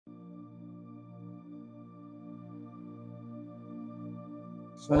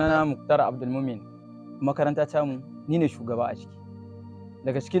Sunana Muktar Abdulmumin. Makaranta ta mu ni ne shugaba a ciki.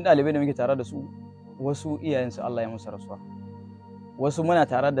 Daga cikin ɗalibai da muke tare da su, wasu iyayensu Allah ya musu rasuwa. Wasu muna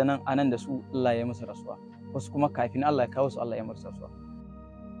tare da nan anan da su Allah ya musu rasuwa. Wasu kuma kafin Allah ya kawo su Allah ya musu rasuwa.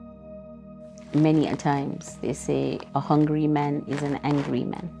 Many a times they say a hungry man is an angry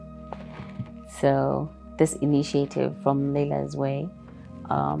man. So this initiative from Leila's way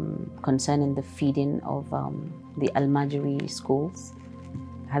concerning the feeding of the Almajiri schools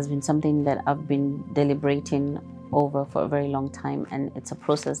has been something that I've been deliberating over for a very long time, and it's a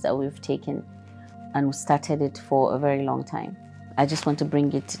process that we've taken and started it for a very long time. I just want to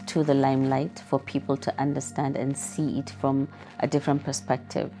bring it to the limelight for people to understand and see it from a different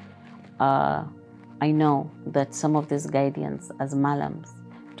perspective. I know that some of these guardians as malams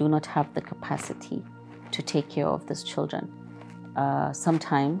do not have the capacity to take care of these children.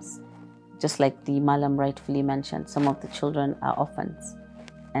 Sometimes, just like the malam rightfully mentioned, some of the children are orphans,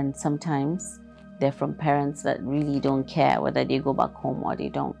 and sometimes they're from parents that really don't care whether they go back home or they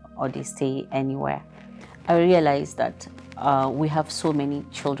don't, or they stay anywhere. I realize that we have so many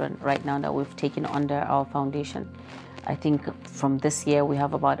children right now that we've taken under our foundation. I think from this year we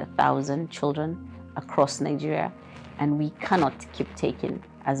have about 1,000 children across Nigeria, and we cannot keep taking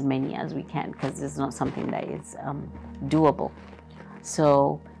as many as we can because it's not something that is doable.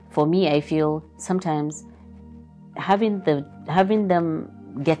 So for me, I feel sometimes having them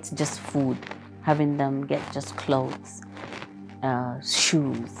get just food, having them get just clothes,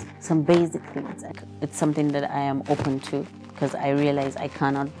 shoes, some basic things, it's something that I am open to because I realize I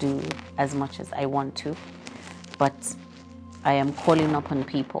cannot do as much as I want to. But I am calling upon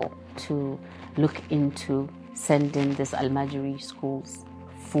people to look into sending these Almajiri schools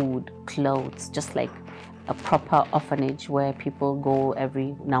food, clothes, just like a proper orphanage where people go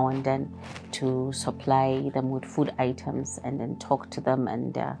every now and then to supply them with food items and then talk to them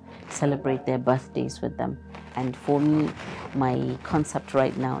and celebrate their birthdays with them. And for me, my concept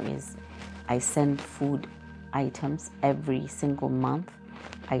right now is I send food items every single month.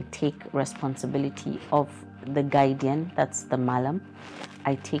 I take responsibility of the guardian, that's the malam.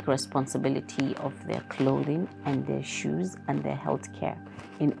 I take responsibility of their clothing and their shoes and their health care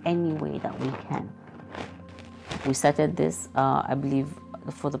in any way that we can. We started this, I believe,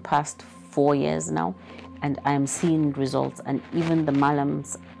 for the past 4 years now, and I am seeing results. And even the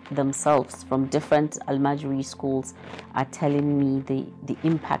malams themselves from different Almajiri schools are telling me the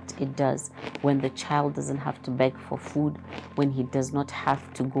impact it does when the child doesn't have to beg for food, when he does not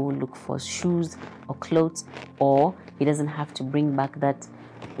have to go look for shoes or clothes, or he doesn't have to bring back that,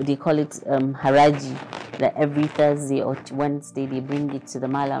 they call it haraji, that every Thursday or Wednesday they bring it to the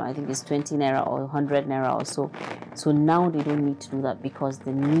malam. I think it's 20 naira or 100 naira or so. So now they don't need to do that because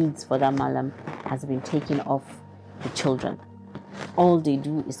the needs for that malam has been taken off the children. All they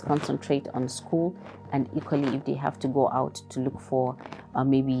do is concentrate on school, and equally if they have to go out to look for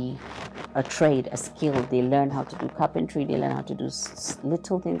maybe a trade, a skill, they learn how to do carpentry, they learn how to do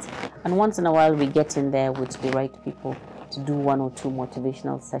little things. And once in a while we get in there with the right people to do 1 or 2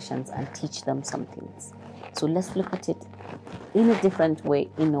 motivational sessions and teach them some things. So let's look at it in a different way,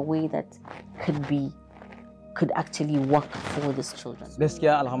 in a way that could actually work for these children.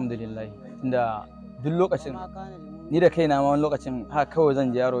 Gaskiya alhamdulillah, tunda duk lokacin ni da kaina ma wani lokacin haka kawai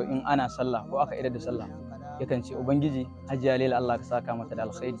zan ji yaro in ana sallah ko aka idar da sallah yakan ce ubangiji Hajiya Laila Allah ka saka mata da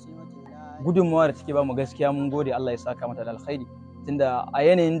alkhairi. Gudunmawa da take ba mu gaskiya mun gode, Allah ya saka mata da alkhairi, tunda a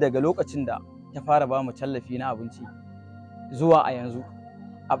yanayin daga lokacin da ta fara ba mu tallafi na abinci zuwa a yanzu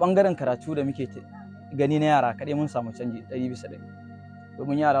a bangaren karatu da muke gani na yara kaɗai mun samu canji 100%.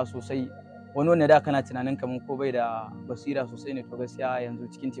 Domin yara sosai wani wanda da kana tunanin kamar ko bai da basira sosai ne, to gaskiya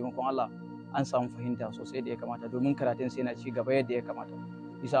yanzu cikin taimakon Allah an samu fahimta sosai da ya kamata, domin karatun sai na ci gaba yadda ya kamata.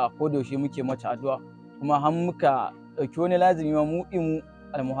 Bisa a kodayaushe muke mata addu'a, kuma har muka ɗauki wani lazimi ma mu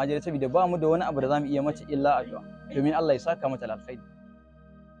almuhajiri, saboda ba mu da wani abu da za mu iya mata illa addu'a, domin Allah ya saka mata alkhairi.